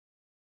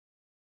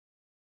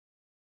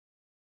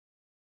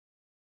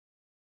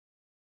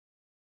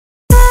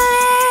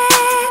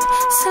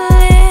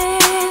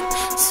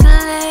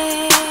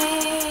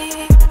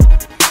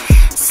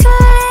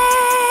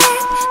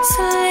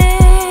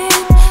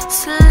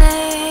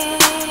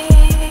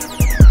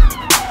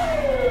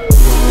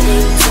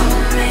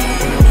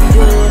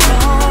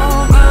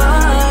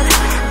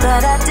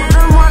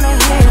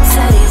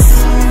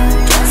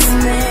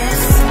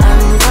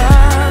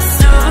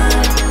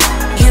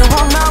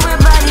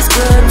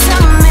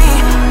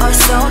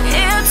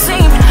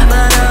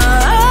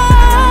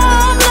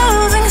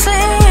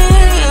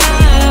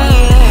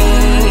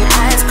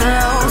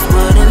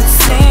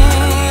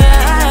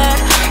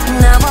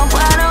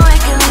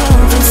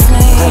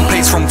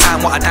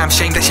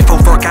ashamed that she fell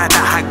for a guy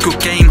that had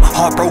good game.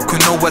 Heartbroken,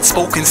 no words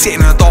spoken,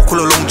 sitting in the dark all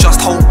alone, just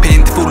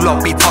hoping to feel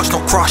love, be touched,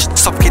 not crushed.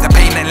 Suffocate the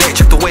pain and let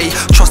it drift away.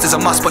 Trust is a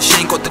must, but she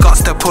ain't got the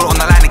guts to put it on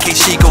the line in case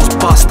she goes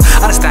bust.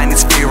 Understand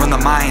it's fear on the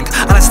mind,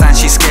 understand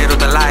she's scared of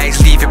the lies.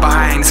 Leave it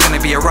behind, it's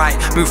gonna be alright.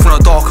 Move from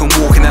the dark and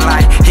walk in the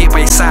light. Here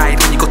by your side,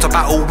 when you go to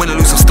battle, win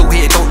or lose, I'm still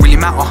here, it don't really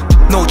matter.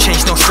 No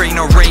change, no strain,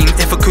 no rain.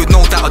 If I could,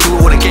 no doubt I'll do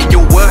it all again.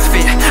 You're worth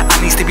it,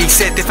 that needs to be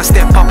said. If I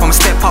step up, I'ma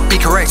step up, be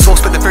correct. So I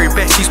expect the very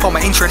best, use part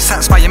my interest.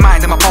 Satisfy your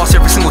mind and my past,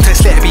 every single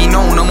test, let it be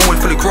known. I'm all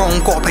fully grown,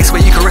 got a place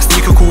where you can rest and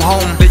you can call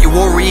home. Let your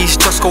worries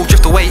just go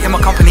drift away. In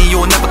my company,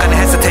 you're never gonna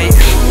hesitate.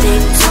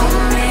 They told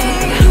me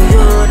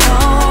you're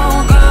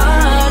no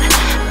good,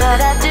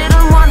 but I didn't